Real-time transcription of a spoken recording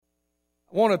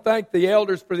I want to thank the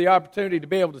elders for the opportunity to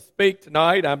be able to speak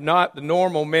tonight. I'm not the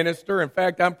normal minister. In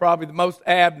fact, I'm probably the most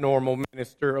abnormal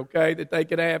minister, okay, that they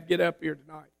could have get up here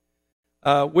tonight.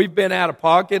 We've been out of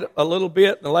pocket a little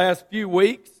bit in the last few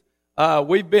weeks.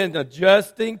 We've been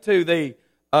adjusting to the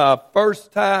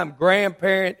first-time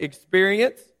grandparent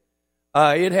experience.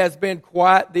 It has been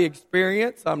quite the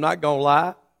experience, I'm not going to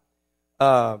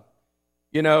lie.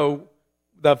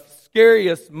 The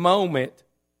scariest moment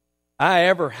I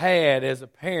ever had as a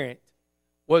parent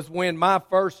was when my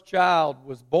first child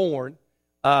was born.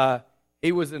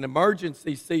 He was an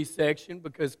emergency C-section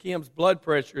because Kim's blood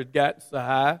pressure had gotten so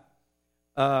high.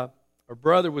 Her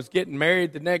brother was getting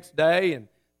married the next day, and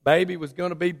baby was going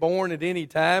to be born at any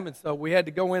time, and so we had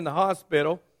to go in the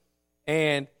hospital,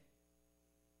 and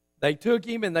they took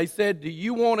him and they said, "Do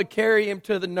you want to carry him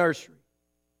to the nursery?"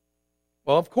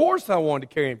 Well, of course I wanted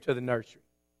to carry him to the nursery.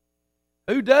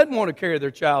 Who doesn't want to carry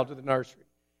their child to the nursery?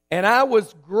 And I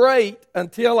was great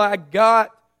until I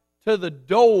got to the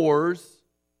doors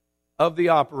of the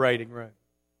operating room.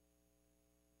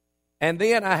 And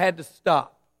then I had to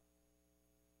stop.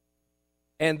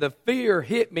 And the fear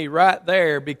hit me right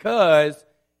there because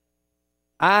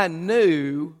I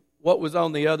knew what was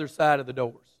on the other side of the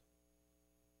doors.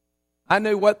 I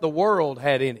knew what the world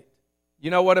had in it.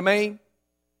 You know what I mean?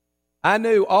 I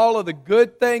knew all of the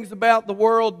good things about the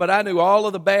world, but I knew all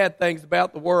of the bad things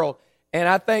about the world. And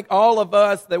I think all of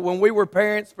us that when we were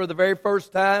parents for the very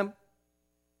first time,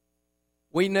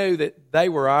 we knew that they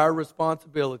were our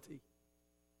responsibility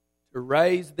to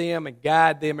raise them and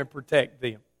guide them and protect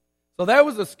them. So that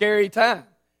was a scary time.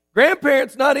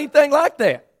 Grandparents, not anything like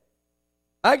that.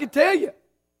 I can tell you.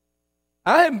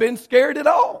 I haven't been scared at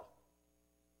all.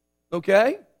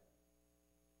 Okay?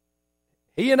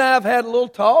 He and I have had a little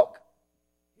talk.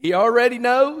 He already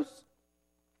knows.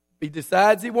 If he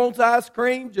decides he wants ice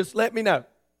cream, just let me know.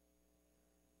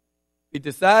 If he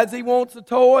decides he wants a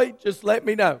toy, just let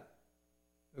me know.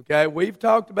 Okay? We've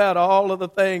talked about all of the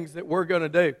things that we're going to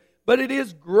do. But it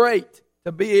is great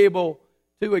to be able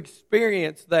to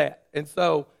experience that. And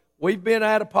so we've been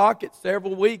out of pocket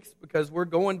several weeks because we're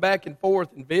going back and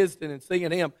forth and visiting and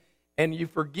seeing him. And you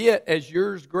forget, as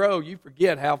yours grow, you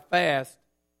forget how fast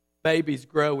babies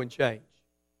grow and change.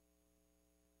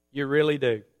 You really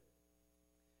do.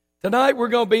 Tonight we're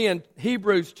going to be in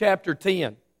Hebrews chapter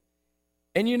 10.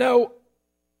 And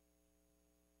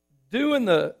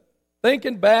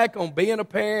thinking back on being a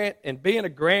parent and being a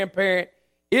grandparent,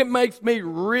 it makes me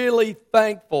really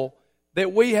thankful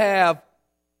that we have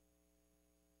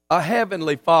a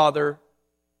heavenly Father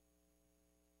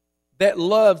that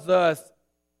loves us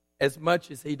as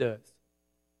much as He does.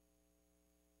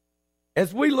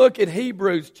 As we look at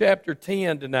Hebrews chapter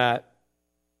 10 tonight,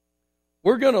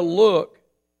 we're going to look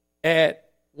at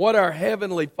what our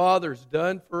Heavenly Father's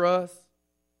done for us.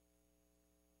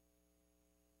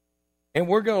 And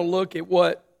we're going to look at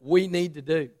what we need to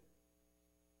do.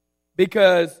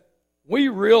 Because we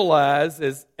realize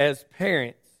as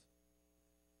parents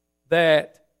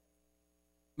that,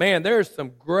 man, there's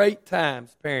some great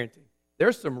times parenting.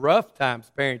 There's some rough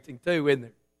times parenting too, isn't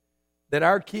there? That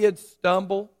our kids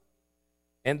stumble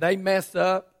and they mess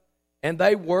up and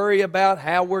they worry about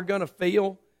how we're going to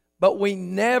feel, but we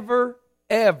never,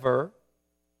 ever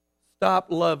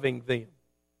stop loving them.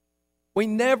 We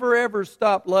never, ever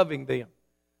stop loving them.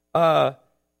 I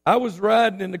was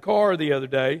riding in the car the other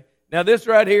day. Now, this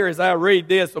right here, as I read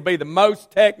this, will be the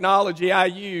most technology I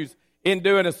use in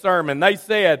doing a sermon. They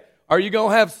said, "Are you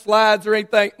going to have slides or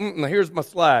anything?" Here's my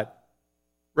slide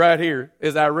right here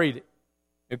as I read it.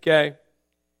 Okay?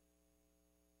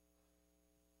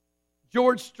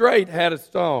 George Strait had a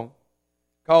song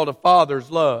called "A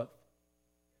Father's Love."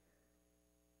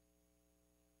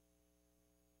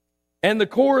 And the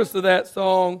chorus of that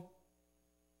song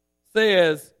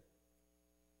says,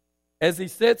 as he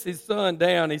sets his son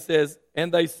down, he says,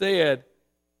 "And they said,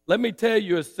 'Let me tell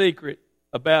you a secret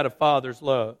about a father's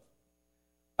love.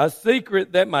 A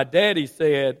secret that my daddy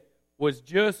said was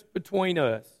just between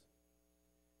us.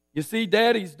 You see,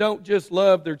 daddies don't just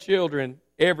love their children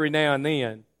every now and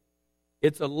then.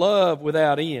 It's a love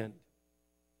without end.'"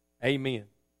 Amen.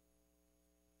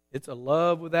 It's a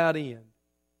love without end.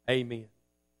 Amen.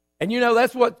 And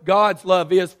that's what God's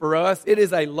love is for us. It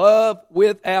is a love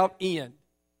without end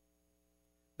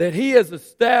that He has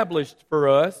established for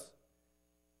us.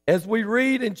 As we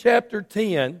read in chapter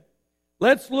 10,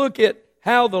 let's look at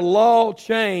how the law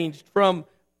changed from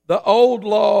the old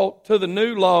law to the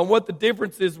new law and what the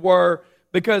differences were,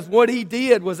 because what He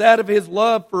did was out of His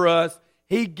love for us,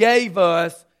 He gave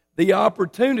us the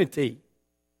opportunity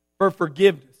for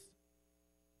forgiveness.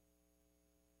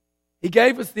 He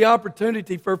gave us the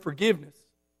opportunity for forgiveness.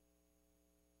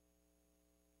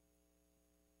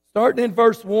 Starting in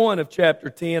verse 1 of chapter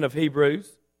 10 of Hebrews.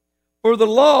 For the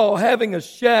law, having a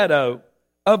shadow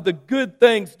of the good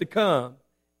things to come,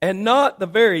 and not the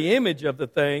very image of the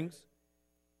things,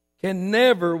 can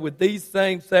never, with these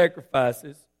same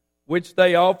sacrifices, which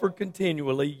they offer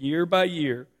continually year by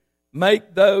year,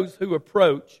 make those who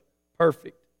approach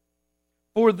perfect.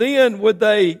 For then would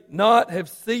they not have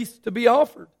ceased to be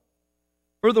offered?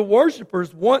 For the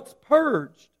worshippers, once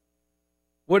purged,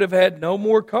 would have had no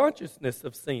more consciousness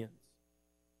of sins.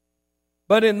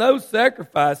 But in those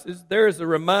sacrifices, there is a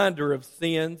reminder of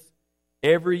sins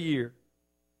every year.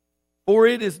 For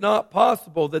it is not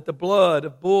possible that the blood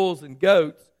of bulls and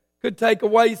goats could take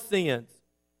away sins.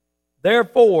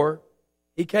 Therefore,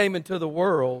 he came into the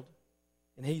world,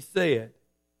 and he said,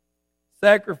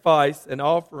 sacrifice and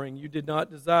offering you did not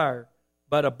desire,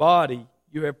 but a body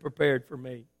you have prepared for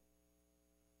me.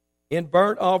 In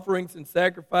burnt offerings and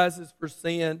sacrifices for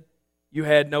sin you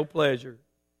had no pleasure.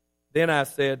 Then I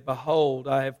said, behold,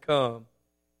 I have come.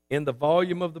 In the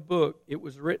volume of the book it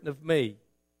was written of me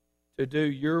to do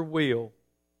your will,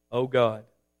 O God.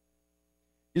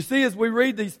 You see, as we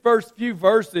read these first few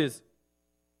verses,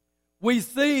 we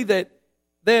see that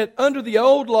under the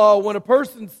old law, when a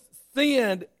person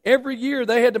sinned, every year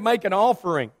they had to make an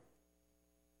offering.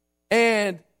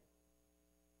 And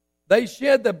they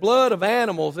shed the blood of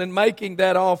animals in making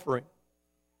that offering.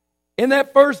 In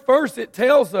that first verse, it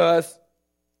tells us,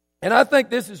 and I think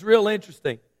this is real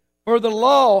interesting, for the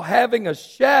law having a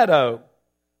shadow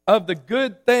of the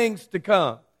good things to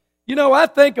come. You know, I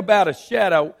think about a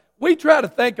shadow. We try to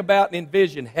think about and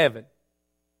envision heaven.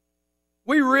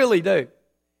 We really do.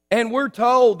 And we're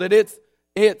told that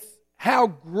it's how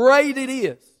great it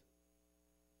is.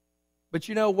 But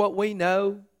you know what we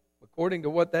know, according to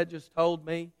what that just told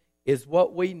me, is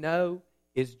what we know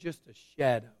is just a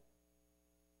shadow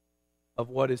of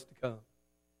what is to come.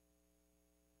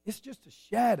 It's just a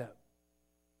shadow.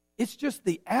 It's just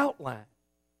the outline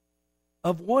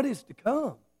of what is to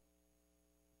come.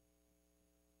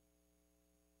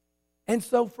 And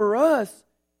so for us,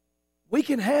 we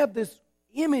can have this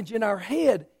image in our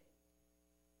head,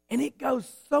 and it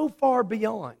goes so far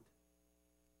beyond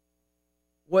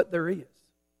what there is.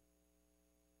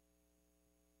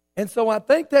 And so I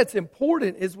think that's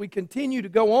important as we continue to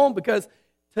go on, because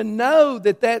to know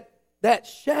that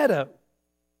shadow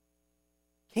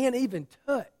can't even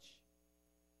touch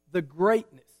the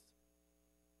greatness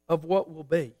of what will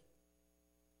be.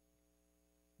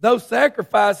 Those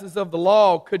sacrifices of the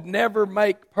law could never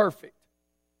make perfect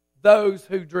those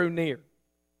who drew near.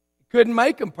 It couldn't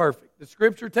make them perfect. The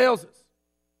Scripture tells us.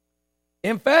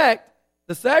 In fact,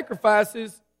 the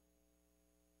sacrifices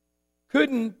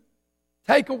couldn't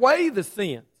take away the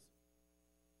sins.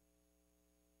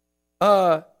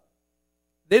 They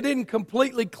didn't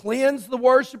completely cleanse the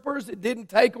worshipers. It didn't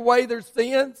take away their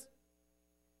sins.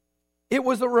 It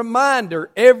was a reminder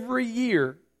every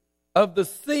year of the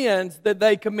sins that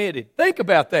they committed. Think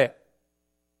about that.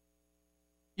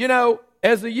 You know,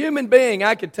 as a human being,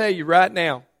 I can tell you right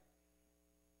now,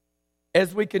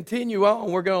 as we continue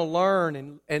on, we're going to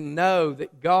learn and know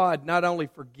that God not only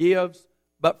forgives,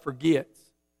 but forgets.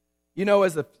 You know,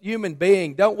 as a human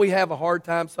being, don't we have a hard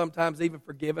time sometimes even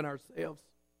forgiving ourselves?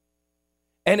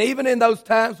 And even in those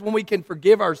times when we can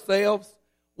forgive ourselves,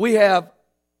 we have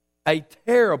a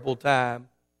terrible time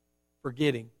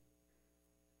forgetting,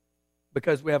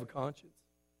 because we have a conscience.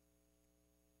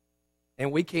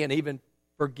 And we can't even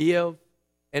forgive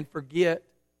and forget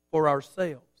for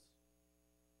ourselves.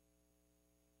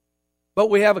 But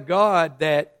we have a God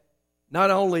that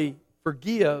not only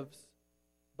forgives,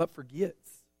 but forgets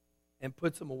and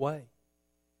puts them away.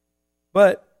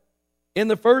 But in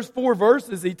the first 4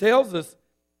 verses, he tells us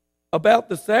about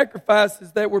the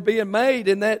sacrifices that were being made,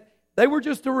 and that they were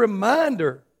just a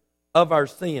reminder of our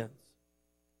sins.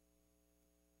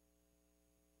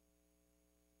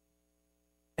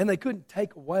 And they couldn't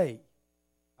take away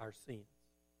our sins.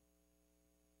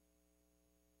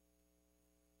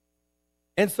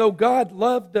 And so God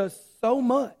loved us so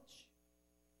much.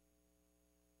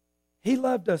 He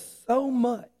loved us so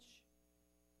much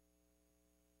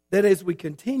that as we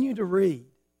continue to read,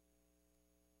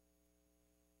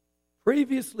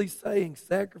 previously saying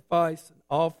sacrifice and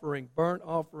offering, burnt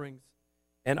offerings,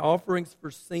 and offerings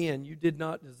for sin you did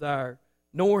not desire,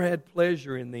 nor had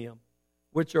pleasure in them,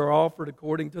 which are offered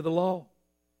according to the law.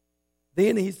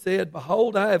 Then he said,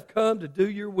 behold, I have come to do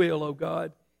your will, O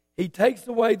God. He takes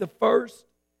away the first,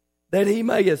 that he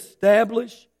may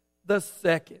establish the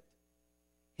second.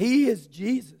 He is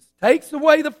Jesus. Takes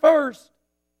away the first,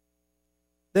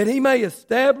 that he may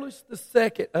establish the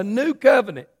second, a new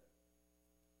covenant.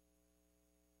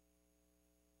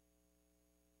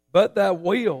 But thy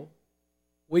will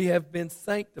we have been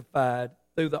sanctified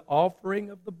through the offering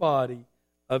of the body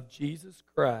of Jesus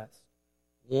Christ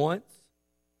once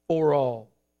for all.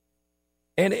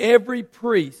 And every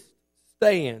priest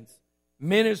stands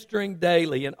ministering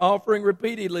daily and offering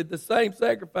repeatedly the same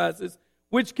sacrifices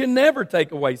which can never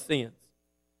take away sins.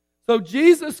 So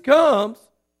Jesus comes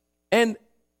and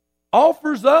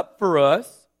offers up for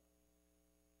us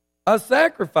a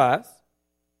sacrifice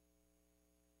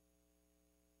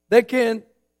that can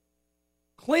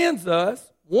cleanse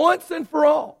us once and for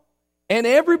all. And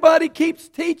everybody keeps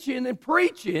teaching and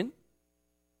preaching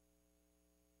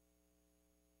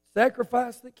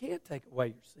sacrifice that can't take away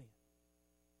your sin.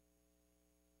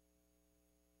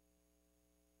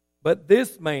 But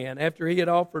this man, after he had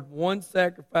offered one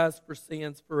sacrifice for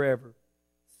sins forever,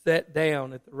 sat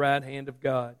down at the right hand of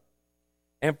God.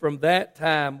 And from that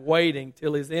time waiting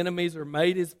till his enemies are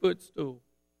made his footstool.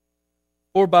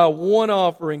 For by one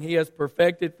offering he has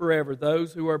perfected forever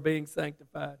those who are being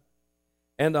sanctified.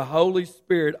 And the Holy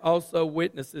Spirit also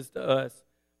witnesses to us.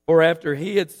 For after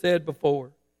he had said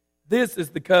before, this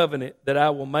is the covenant that I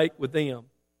will make with them.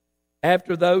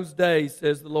 After those days,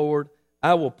 says the Lord,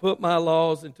 I will put my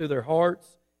laws into their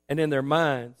hearts and in their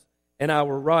minds, and I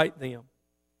will write them.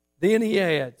 Then he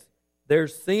adds, their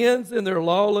sins and their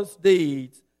lawless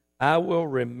deeds I will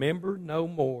remember no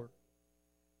more.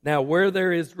 Now where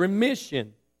there is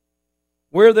remission,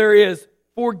 where there is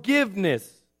forgiveness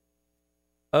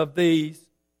of these,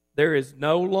 there is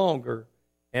no longer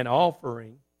an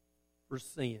offering for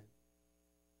sin.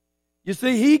 You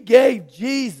see, he gave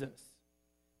Jesus.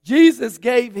 Jesus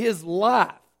gave his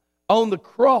life on the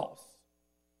cross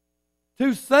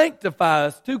to sanctify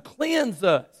us, to cleanse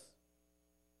us,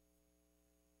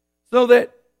 so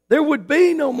that there would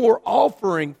be no more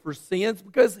offering for sins,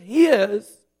 because his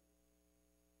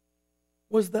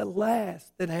was the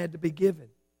last that had to be given.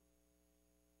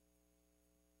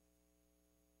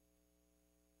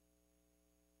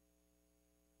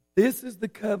 This is the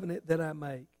covenant that I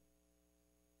make.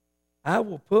 I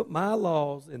will put my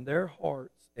laws in their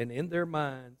hearts and in their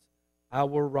minds I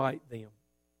will write them.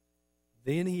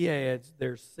 Then he adds,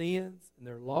 their sins and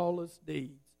their lawless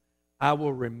deeds I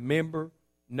will remember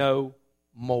no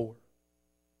more.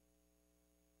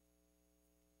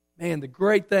 Man, the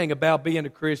great thing about being a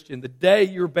Christian, the day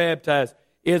you're baptized,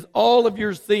 is all of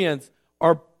your sins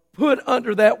are put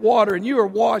under that water and you are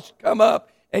washed, come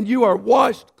up, and you are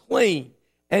washed clean.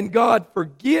 And God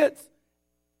forgets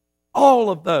all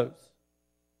of those.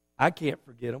 I can't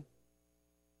forget them.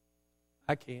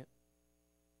 I can't.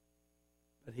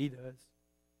 But he does.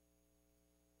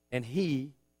 And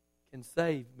he can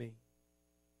save me.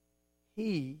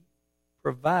 He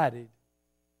provided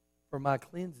for my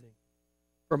cleansing,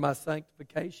 for my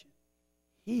sanctification.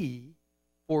 He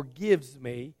forgives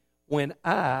me when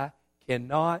I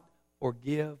cannot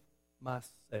forgive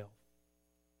myself.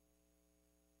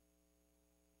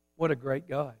 What a great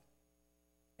God.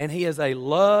 And he has a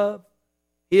love,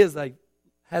 has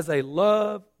a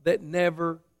love that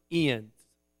never ends.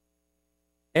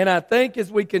 And I think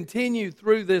as we continue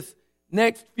through this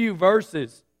next few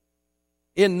verses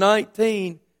in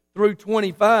 19 through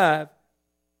 25,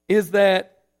 is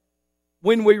that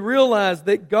when we realize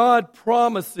that God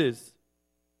promises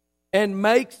and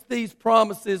makes these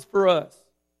promises for us,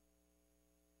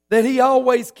 that he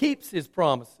always keeps his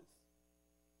promises.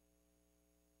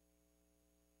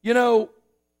 You know,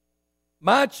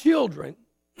 my children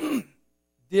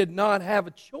did not have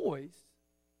a choice,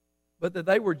 but that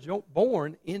they were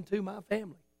born into my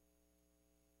family.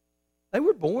 They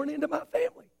were born into my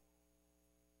family.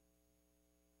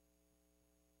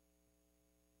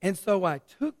 And so I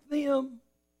took them,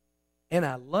 and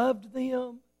I loved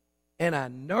them, and I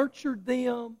nurtured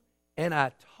them, and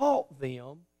I taught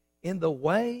them in the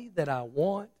way that I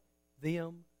want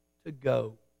them to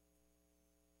go.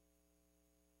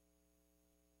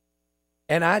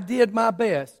 And I did my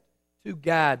best to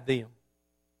guide them.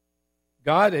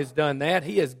 God has done that.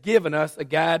 He has given us a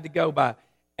guide to go by.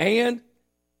 And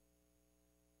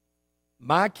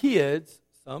my kids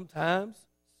sometimes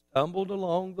stumbled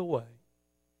along the way.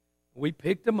 We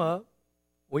picked them up.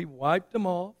 We wiped them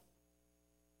off.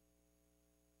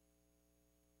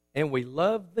 And we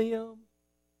loved them.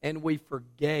 And we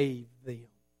forgave them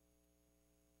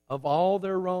of all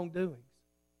their wrongdoings.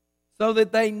 So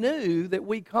that they knew that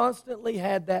we constantly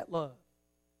had that love.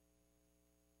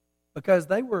 Because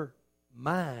they were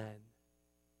mine.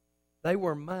 They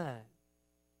were mine.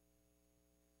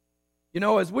 You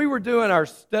know, as we were doing our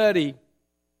study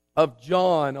of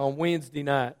John on Wednesday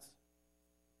nights,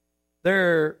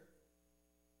 there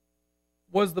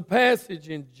was the passage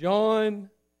in John,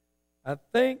 I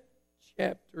think,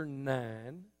 chapter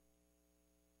 9.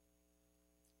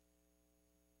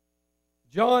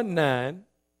 John 9,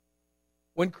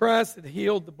 when Christ had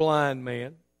healed the blind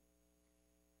man.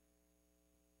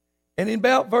 And in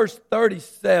about verse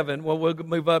 37, well, we'll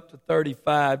move up to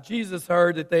 35, Jesus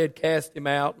heard that they had cast him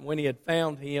out, and when he had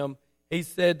found him, he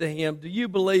said to him, "Do you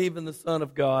believe in the Son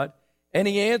of God?" And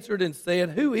he answered and said,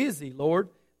 "Who is he, Lord,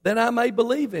 that I may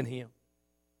believe in him?"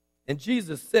 And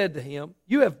Jesus said to him,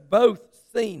 "You have both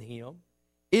seen him.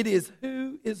 It is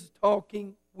who is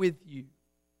talking with you."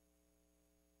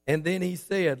 And then he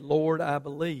said, "Lord, I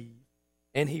believe."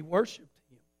 And he worshiped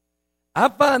him. I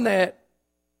find that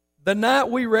the night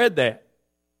we read that,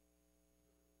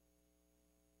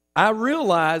 I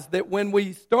realized that when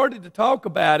we started to talk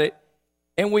about it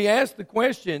and we asked the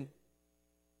question,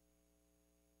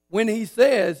 when he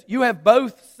says, "You have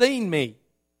both seen me,"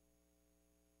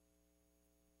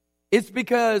 it's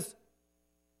because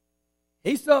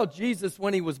he saw Jesus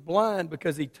when he was blind,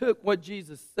 because he took what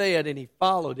Jesus said and he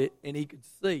followed it and he could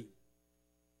see.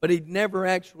 But he'd never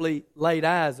actually laid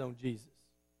eyes on Jesus.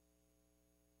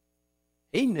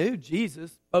 He knew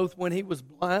Jesus both when he was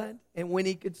blind and when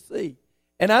he could see.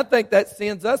 And I think that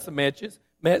sends us a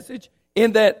message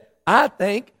in that I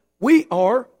think we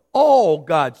are all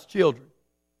God's children.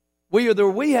 Whether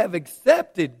we have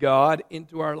accepted God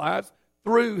into our lives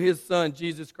through his Son,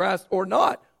 Jesus Christ, or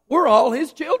not, we're all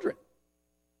his children.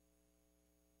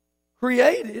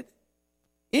 Created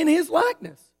in his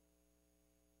likeness.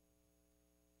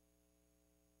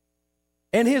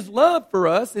 And his love for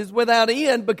us is without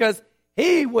end, because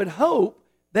he would hope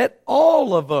that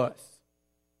all of us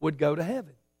would go to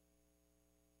heaven.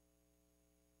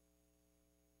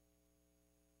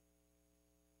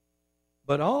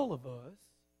 But all of us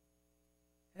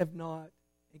have not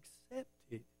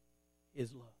accepted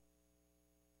his love.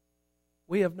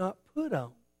 We have not put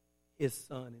on his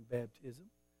Son in baptism.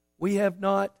 We have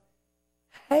not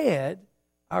had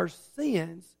our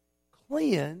sins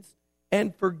cleansed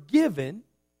and forgiven,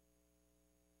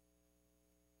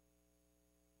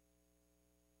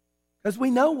 because we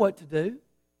know what to do,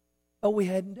 but we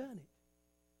hadn't done it.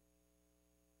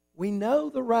 We know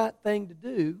the right thing to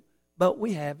do, but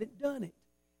we haven't done it.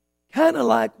 Kind of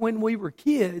like when we were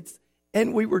kids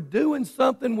and we were doing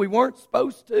something we weren't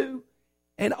supposed to,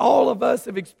 and all of us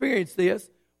have experienced this,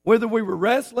 whether we were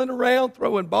wrestling around,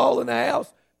 throwing ball in the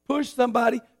house, pushed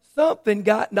somebody, something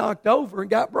got knocked over and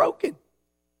got broken.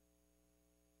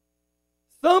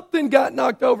 Something got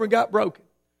knocked over and got broken.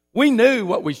 We knew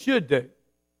what we should do.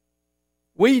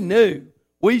 We knew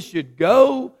we should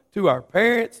go to our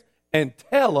parents and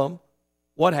tell them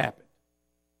what happened.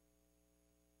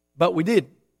 But we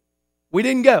didn't. We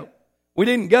didn't go. We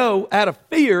didn't go out of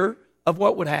fear of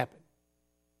what would happen.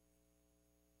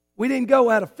 We didn't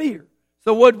go out of fear.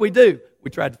 So what did we do?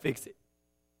 We tried to fix it.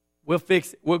 We'll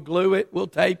fix it. We'll glue it. We'll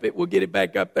tape it. We'll get it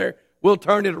back up there. We'll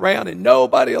turn it around and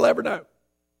nobody will ever know.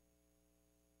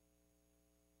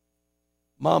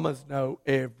 Mamas know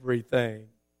everything.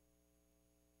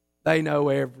 They know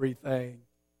everything.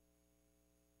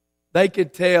 They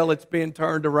could tell it's been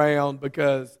turned around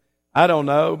because, I don't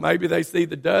know, maybe they see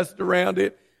the dust around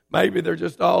it. Maybe they're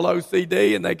just all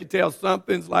OCD and they could tell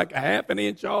something's like a half an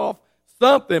inch off,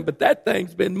 something, but that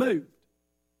thing's been moved.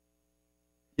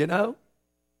 You know?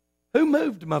 Who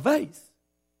moved my vase?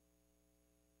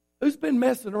 Who's been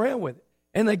messing around with it?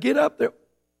 And they get up there,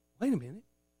 wait a minute.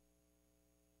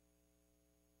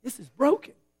 This is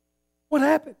broken. What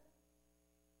happened?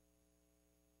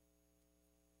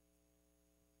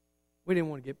 We didn't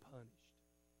want to get punished.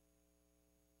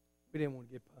 We didn't want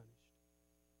to get punished.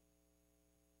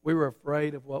 We were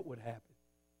afraid of what would happen.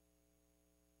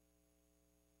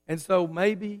 And so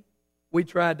maybe we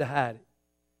tried to hide it.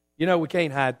 You know, we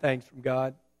can't hide things from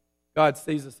God. God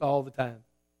sees us all the time.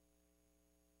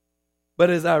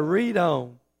 But as I read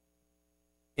on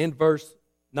in verse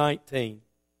 19,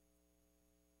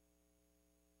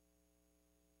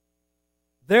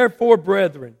 therefore,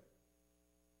 brethren,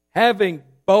 having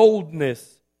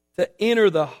boldness to enter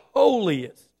the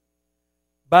holiest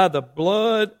by the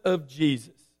blood of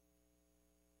Jesus.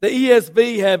 The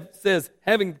ESV says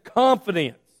having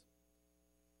confidence.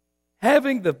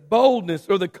 Having the boldness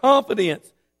or the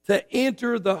confidence to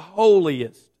enter the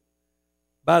holiest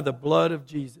by the blood of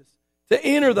Jesus. To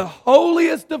enter the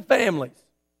holiest of families.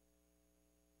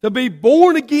 To be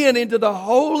born again into the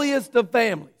holiest of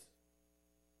families.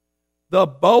 The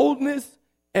boldness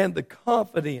and the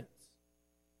confidence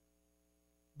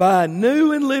by a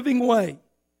new and living way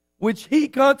which He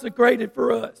consecrated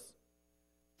for us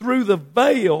through the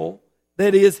veil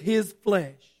that is His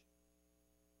flesh.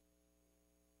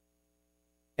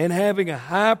 and having a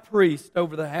high priest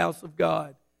over the house of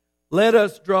God, let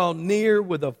us draw near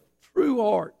with a true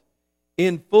heart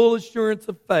in full assurance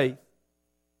of faith,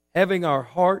 having our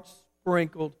hearts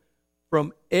sprinkled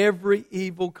from every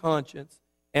evil conscience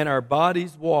and our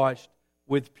bodies washed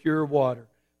with pure water.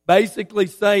 Basically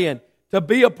saying, to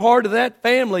be a part of that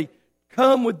family,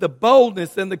 come with the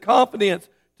boldness and the confidence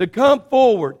to come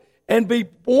forward and be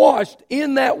washed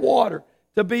in that water,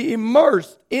 to be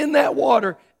immersed in that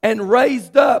water and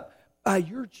raised up by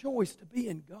your choice to be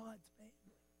in God's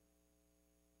family.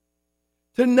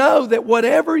 To know that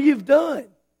whatever you've done,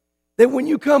 that when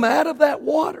you come out of that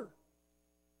water,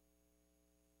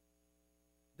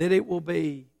 that it will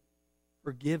be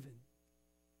forgiven,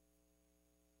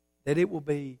 that it will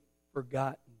be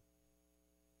forgotten.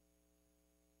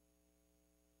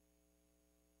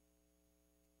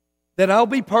 That I'll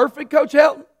be perfect, Coach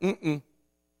Helton?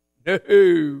 No,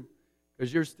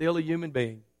 because you're still a human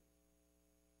being.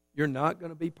 You're not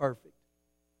going to be perfect.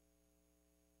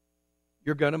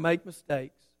 You're going to make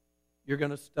mistakes. You're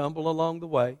going to stumble along the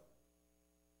way.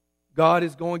 God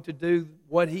is going to do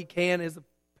what He can as a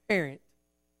parent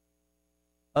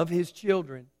of His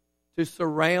children to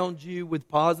surround you with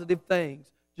positive things,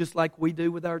 just like we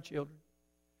do with our children,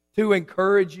 to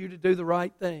encourage you to do the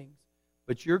right things.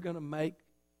 But you're going to make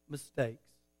mistakes.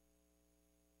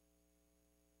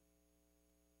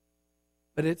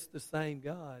 But it's the same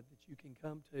God that you can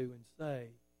come to and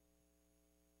say,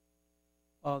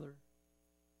 Father,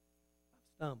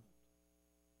 I've stumbled.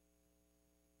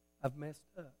 I've messed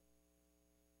up.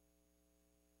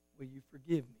 Will you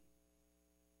forgive me?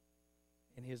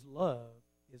 And His love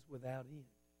is without end.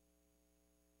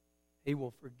 He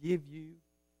will forgive you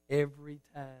every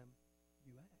time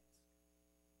you ask.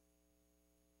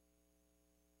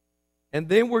 And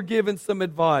then we're given some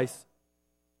advice.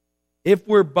 If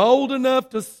we're bold enough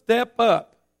to step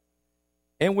up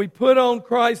and we put on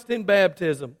Christ in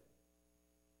baptism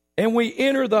and we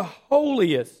enter the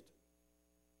holiest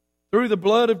through the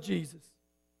blood of Jesus,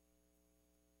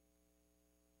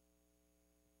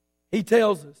 He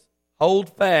tells us,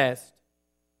 hold fast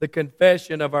the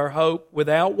confession of our hope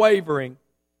without wavering,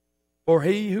 for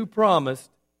He who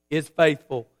promised is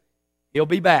faithful. He'll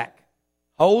be back.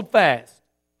 Hold fast.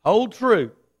 Hold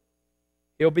true.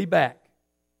 He'll be back.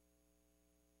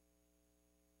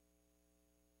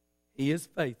 He is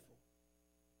faithful.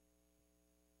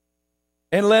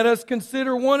 And let us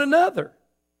consider one another.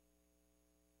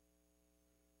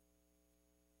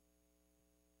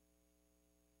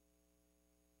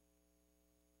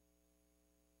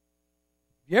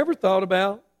 You ever thought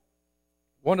about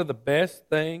one of the best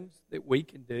things that we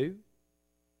can do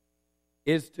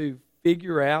is to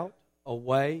figure out a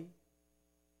way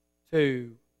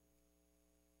to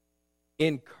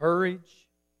encourage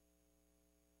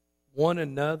one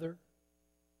another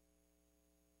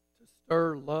to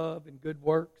stir love and good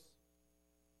works?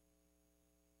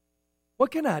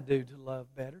 What can I do to love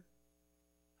better?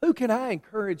 Who can I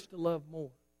encourage to love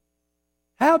more?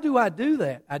 How do I do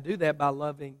that? I do that by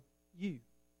loving you.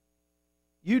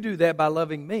 You do that by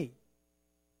loving me.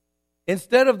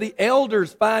 Instead of the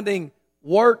elders finding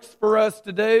works for us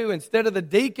to do, instead of the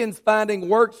deacons finding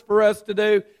works for us to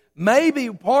do,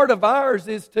 maybe part of ours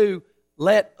is to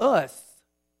let us,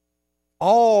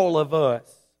 all of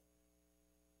us,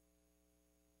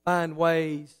 find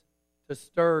ways to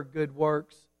stir good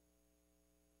works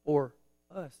for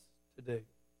us to do.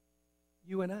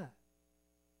 You and I.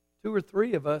 2 or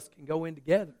 3 of us can go in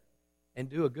together and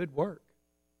do a good work.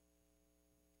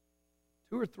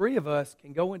 2 or 3 of us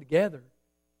can go in together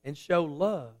and show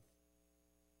love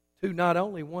to not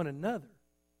only one another,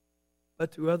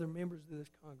 but to other members of this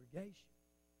congregation.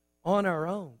 On our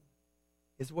own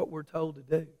is what we're told to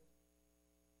do.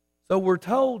 So we're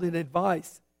told in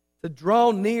advice to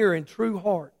draw near in true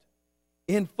heart,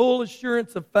 in full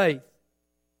assurance of faith.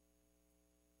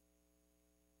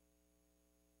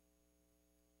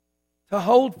 To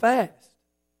hold fast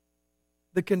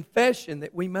the confession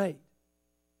that we made.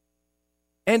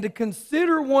 And to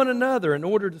consider one another in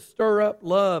order to stir up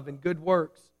love and good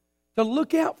works. To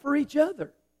look out for each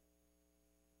other.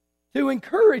 To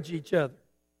encourage each other.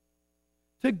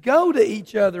 To go to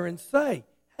each other and say,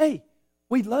 hey,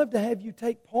 we'd love to have you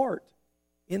take part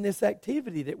in this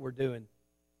activity that we're doing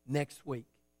next week.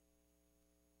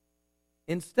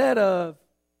 Instead of,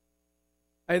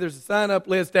 hey, there's a sign-up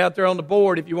list out there on the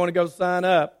board if you want to go sign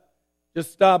up.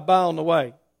 Just stop by on the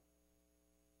way.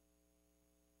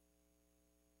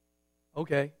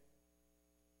 Okay.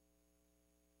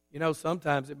 You know,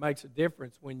 sometimes it makes a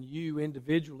difference when you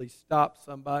individually stop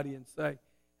somebody and say,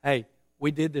 hey,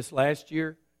 we did this last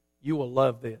year. You will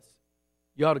love this.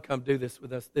 You ought to come do this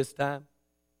with us this time.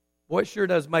 Boy, it sure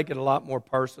does make it a lot more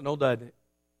personal, doesn't it?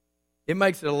 It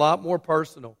makes it a lot more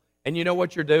personal. And you know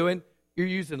what you're doing? You're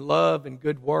using love and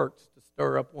good works to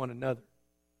stir up one another.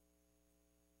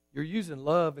 You're using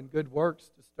love and good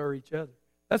works to stir each other.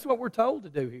 That's what we're told to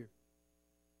do here.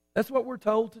 That's what we're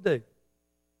told to do.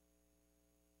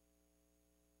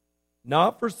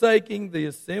 Not forsaking the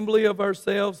assembly of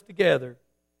ourselves together,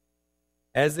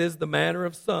 as is the manner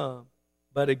of some,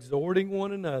 but exhorting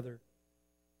one another,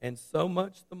 and so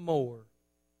much the more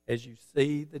as you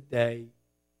see the day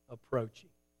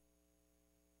approaching.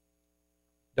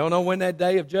 Don't know when that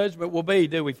day of judgment will be,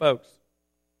 do we, folks?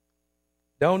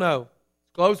 Don't know.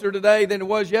 It's closer today than it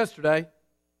was yesterday.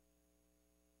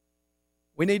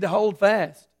 We need to hold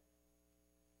fast.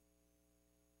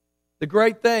 The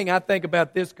great thing I think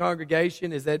about this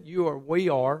congregation is that we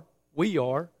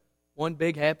are one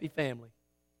big happy family.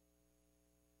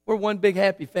 We're one big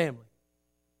happy family.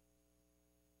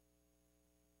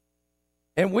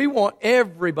 And we want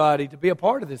everybody to be a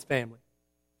part of this family.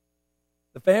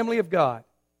 The family of God.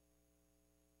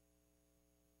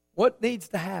 What needs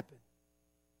to happen?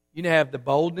 You need to have the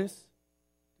boldness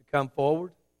to come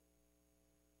forward.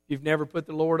 If you've never put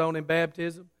the Lord on in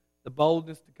baptism, the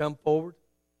boldness to come forward.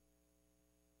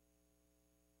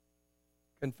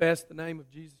 Confess the name of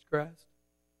Jesus Christ.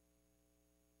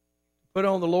 Put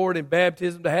on the Lord in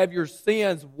baptism, to have your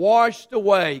sins washed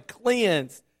away,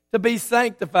 cleansed, to be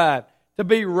sanctified, to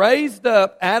be raised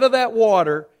up out of that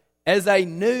water as a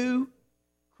new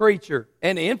creature,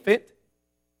 an infant,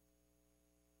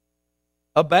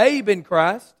 a babe in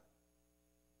Christ,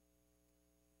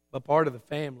 but part of the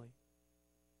family.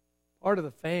 Part of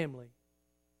the family.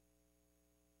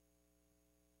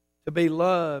 To be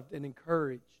loved and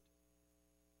encouraged.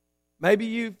 Maybe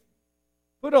you've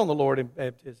put on the Lord in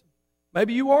baptism.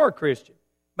 Maybe you are a Christian.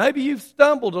 Maybe you've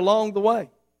stumbled along the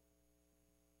way.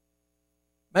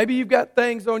 Maybe you've got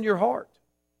things on your heart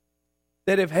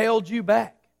that have held you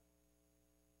back.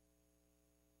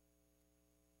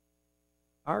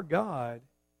 Our God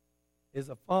is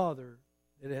a Father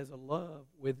that has a love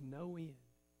with no end,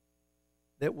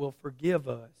 that will forgive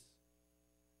us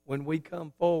when we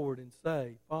come forward and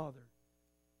say, Father,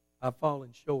 I've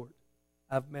fallen short.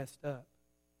 I've messed up.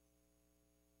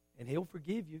 And He'll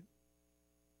forgive you.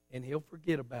 And He'll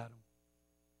forget about them.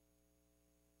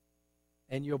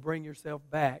 And you'll bring yourself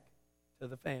back to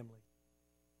the family.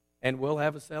 And we'll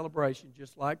have a celebration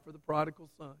just like for the prodigal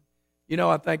son. You know,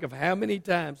 I think of how many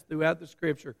times throughout the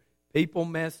Scripture people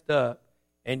messed up.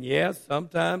 And yes,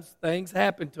 sometimes things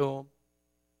happen to them.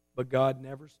 But God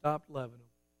never stopped loving them.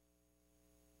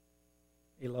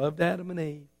 He loved Adam and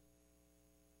Eve.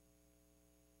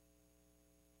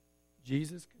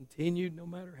 Jesus continued, no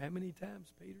matter how many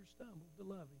times Peter stumbled, to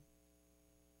love him.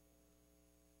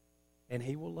 And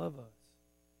He will love us.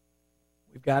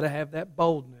 We've got to have that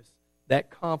boldness,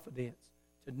 that confidence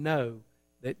to know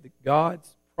that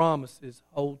God's promises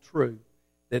hold true.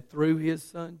 That through His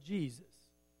Son, Jesus,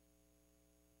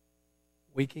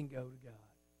 we can go to God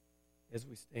as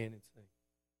we stand and sing.